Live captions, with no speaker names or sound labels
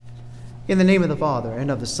In the name of the Father,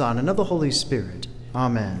 and of the Son, and of the Holy Spirit.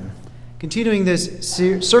 Amen. Continuing this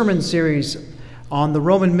sermon series on the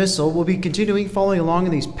Roman Missal, we'll be continuing following along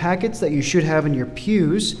in these packets that you should have in your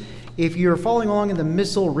pews. If you're following along in the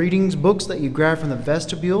Missal readings books that you grabbed from the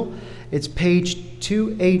vestibule, it's page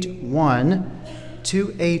 281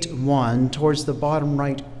 towards the bottom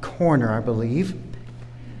right corner, I believe.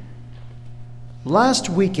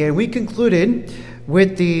 Last weekend, we concluded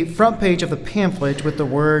with the front page of the pamphlet with the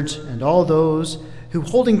words, "And all those who,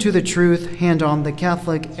 holding to the truth, hand on the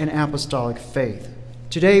Catholic and Apostolic faith."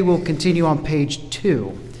 Today, we'll continue on page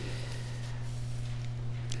 2.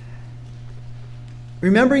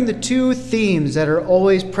 Remembering the two themes that are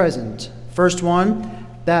always present. First one,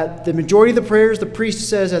 that the majority of the prayers the priest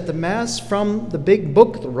says at the Mass from the big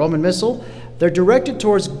book, the Roman Missal, they're directed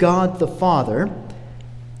towards God the Father.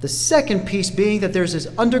 The second piece being that there's this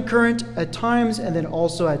undercurrent at times and then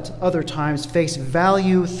also at other times face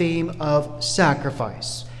value theme of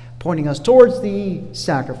sacrifice, pointing us towards the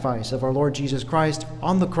sacrifice of our Lord Jesus Christ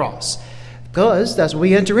on the cross. Because that's what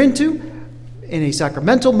we enter into in a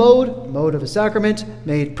sacramental mode of a sacrament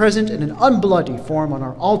made present in an unbloody form on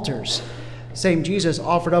our altars. Same Jesus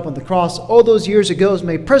offered up on the cross all those years ago is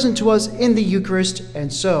made present to us in the Eucharist,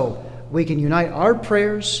 and so we can unite our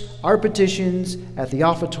prayers, our petitions at the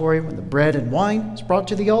offertory when the bread and wine is brought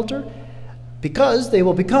to the altar, because they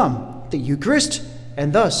will become the Eucharist,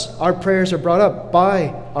 and thus our prayers are brought up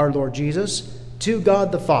by our Lord Jesus to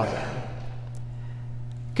God the Father.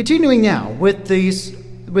 Continuing now with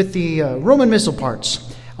the Roman Missal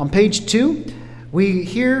parts. On page 2, we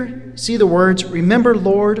here see the words, "Remember,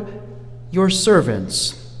 Lord, your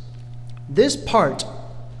servants." This part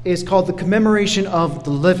is called the commemoration of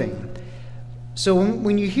the living. So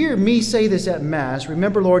when you hear me say this at Mass,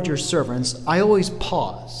 "Remember, Lord, your servants," I always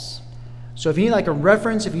pause. So if you need like a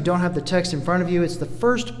reference, if you don't have the text in front of you, it's the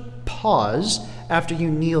first pause after you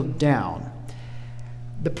kneel down.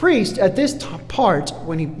 The priest, at this part,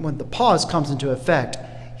 when the pause comes into effect,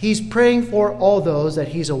 he's praying for all those that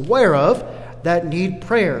he's aware of that need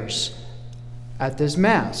prayers at this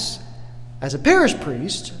Mass. As a parish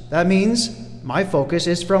priest, that means my focus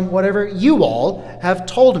is from whatever you all have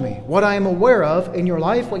told me, what I am aware of in your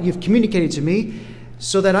life, what you've communicated to me,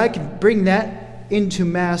 so that I can bring that into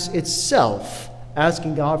Mass itself,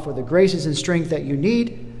 asking God for the graces and strength that you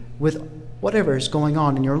need with whatever is going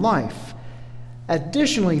on in your life.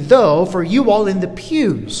 Additionally, though, for you all in the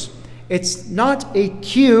pews, it's not a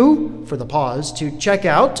cue for the pause to check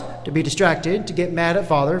out, to be distracted, to get mad at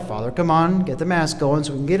Father. "Father, come on, get the Mass going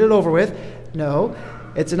so we can get it over with." No.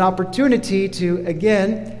 It's an opportunity to,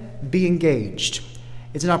 again, be engaged.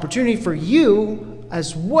 It's an opportunity for you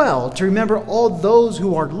as well to remember all those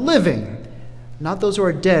who are living, not those who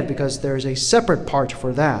are dead, because there's a separate part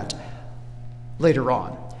for that later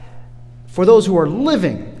on. For those who are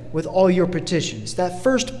living with all your petitions, that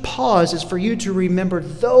first pause is for you to remember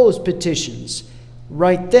those petitions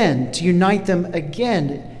right then, to unite them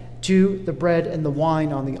again to the bread and the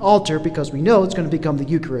wine on the altar, because we know it's going to become the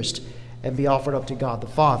Eucharist and be offered up to God the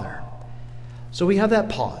Father. So we have that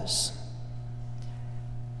pause.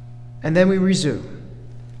 And then we resume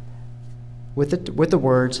with the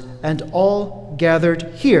words, "And all gathered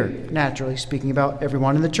here," naturally speaking about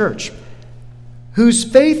everyone in the church, "whose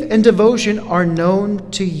faith and devotion are known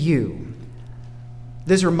to you."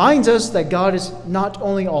 This reminds us that God is not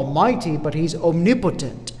only almighty, but he's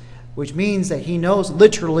omnipotent, which means that he knows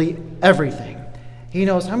literally everything. He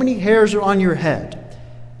knows how many hairs are on your head.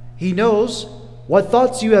 He knows what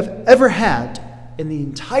thoughts you have ever had in the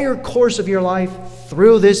entire course of your life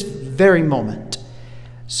through this very moment.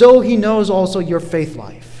 So he knows also your faith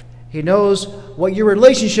life. He knows what your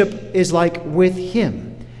relationship is like with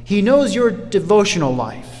him. He knows your devotional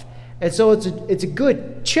life. And so it's a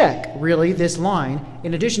good check, really, this line.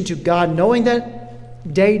 In addition to God knowing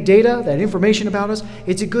that data, that information about us,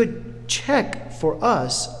 it's a good check for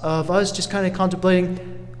us of us just kind of contemplating,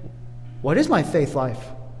 what is my faith life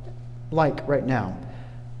like right now?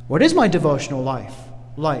 What is my devotional life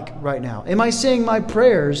like right now? Am I saying my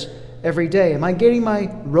prayers every day? Am I getting my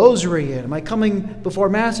rosary in? Am I coming before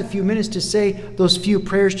Mass a few minutes to say those few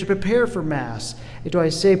prayers to prepare for Mass? Do I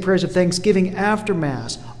say prayers of thanksgiving after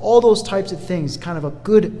Mass? All those types of things, kind of a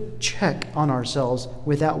good check on ourselves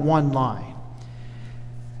with that one line.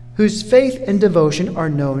 "Whose faith and devotion are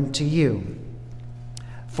known to you.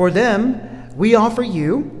 For them we offer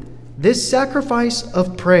you this sacrifice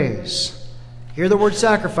of praise." Hear the word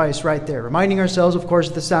sacrifice right there, reminding ourselves, of course,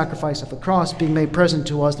 of the sacrifice of the cross being made present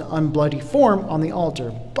to us in unbloody form on the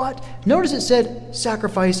altar. But notice it said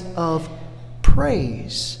sacrifice of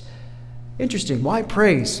praise. Interesting. Why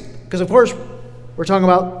praise? Because, of course, We're talking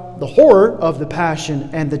about the horror of the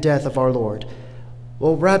passion and the death of our Lord.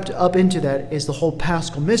 Well, wrapped up into that is the whole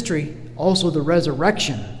Paschal mystery, also the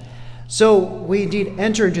resurrection. So we indeed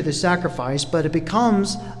enter into the sacrifice, but it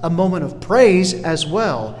becomes a moment of praise as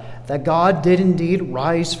well, that God did indeed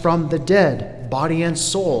rise from the dead, body and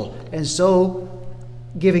soul, and so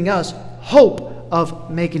giving us hope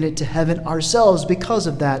of making it to heaven ourselves because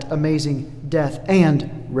of that amazing death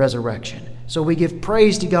and resurrection. So we give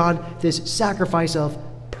praise to God, this sacrifice of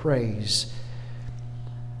praise.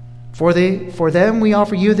 For them we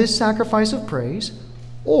offer you this sacrifice of praise,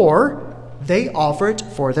 or they offer it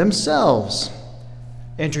for themselves.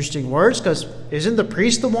 Interesting words, because isn't the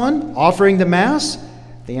priest the one offering the Mass?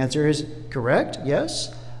 The answer is correct,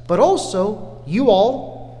 yes. But also, you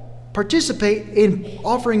all participate in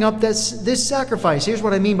offering up this sacrifice. Here's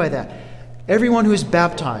what I mean by that. Everyone who is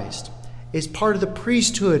baptized is part of the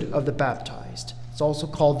priesthood of the baptized. It's also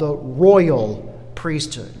called the royal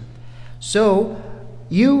priesthood. So,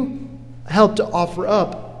 you help to offer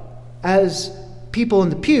up as people in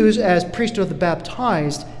the pews, as priesthood of the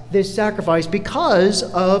baptized, this sacrifice because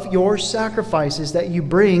of your sacrifices that you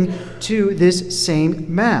bring to this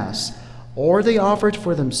same Mass. Or they offer it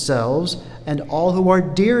for themselves and all who are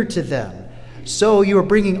dear to them. So you are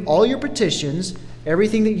bringing all your petitions,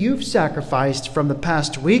 everything that you've sacrificed from the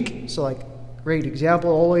past week. So like great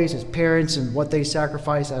example always is parents and what they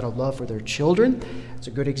sacrifice out of love for their children. It's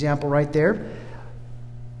a good example right there.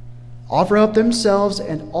 Offer up themselves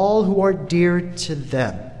and all who are dear to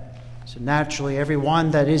them. So naturally,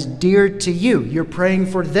 everyone that is dear to you, you're praying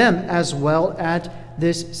for them as well at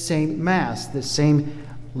this same Mass, this same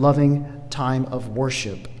loving time of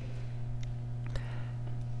worship.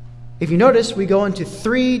 If you notice, we go into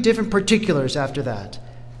 3 different particulars after that.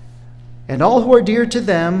 And all who are dear to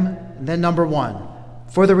them, and then number 1,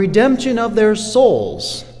 for the redemption of their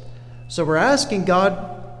souls. So we're asking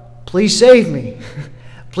God, please save me.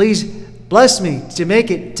 Please bless me to make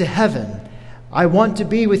it to heaven. I want to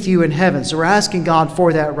be with you in heaven. So we're asking God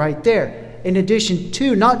for that right there. In addition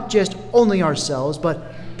to not just only ourselves,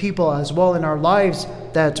 but people as well in our lives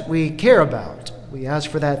that we care about. We ask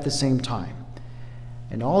for that at the same time.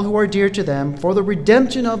 And all who are dear to them, for the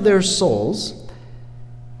redemption of their souls.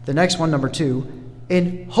 The next one, number 2,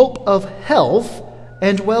 in hope of health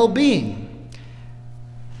and well-being.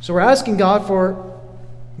 So we're asking God for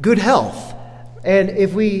good health. And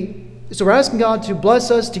so we're asking God to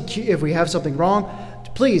bless us if we have something wrong.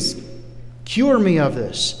 Please cure me of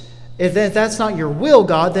this. If that's not your will,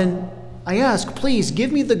 God, then I ask, please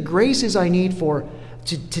give me the graces I need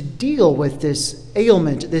to deal with this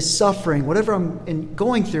ailment, this suffering, whatever I'm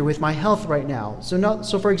going through with my health right now.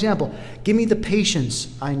 So for example, give me the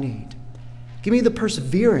patience I need. Give me the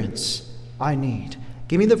perseverance I need.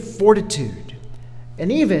 Give me the fortitude.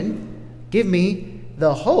 And even give me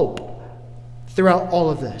the hope throughout all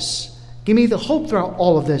of this. Give me the hope throughout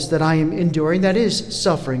all of this that I am enduring, that is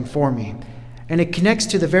suffering for me. And it connects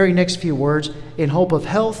to the very next few words, in hope of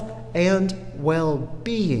health and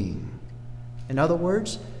well-being. In other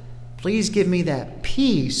words, please give me that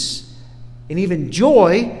peace and even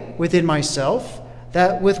joy within myself,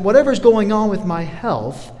 that with whatever's going on with my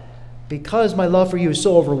health, because my love for you is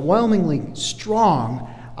so overwhelmingly strong,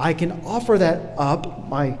 I can offer that up,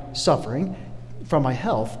 my suffering from my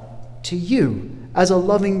health, to you as a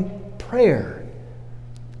loving prayer,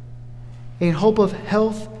 in hope of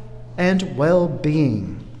health and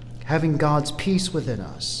well-being, having God's peace within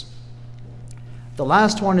us. The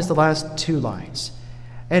last one is the last 2 lines.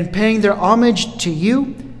 And paying their homage to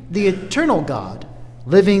you, the eternal God,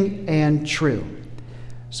 living and true.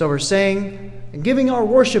 So we're saying and giving our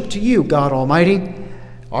worship to you, God Almighty,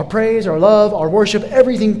 our praise, our love, our worship,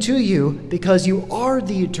 everything to you, because you are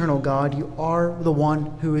the eternal God. You are the one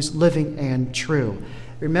who is living and true.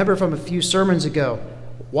 Remember from a few sermons ago,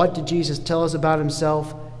 what did Jesus tell us about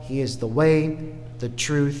himself? He is the way, the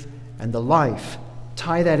truth, and the life.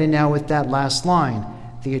 Tie that in now with that last line.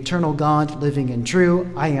 The eternal God, living and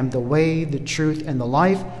true. I am the way, the truth, and the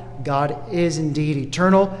life. God is indeed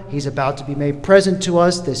eternal. He's about to be made present to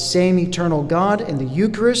us, the same eternal God in the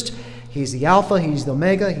Eucharist. He's the Alpha, He's the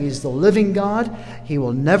Omega, He's the living God. He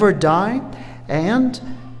will never die. And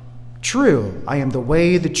true, I am the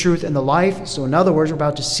way, the truth, and the life. So in other words, we're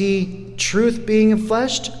about to see truth being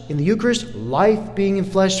enfleshed in the Eucharist, life being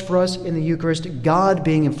enfleshed for us in the Eucharist, God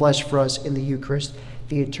being enfleshed for us in the Eucharist,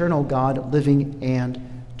 the eternal God living and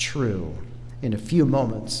true in a few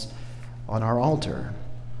moments on our altar.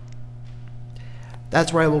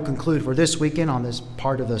 That's where I will conclude for this weekend on this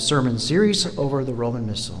part of the sermon series over the Roman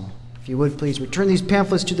Missal. If you would, please return these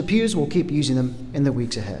pamphlets to the pews. We'll keep using them in the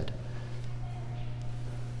weeks ahead.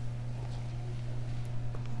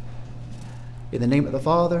 In the name of the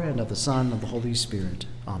Father, and of the Son, and of the Holy Spirit.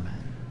 Amen.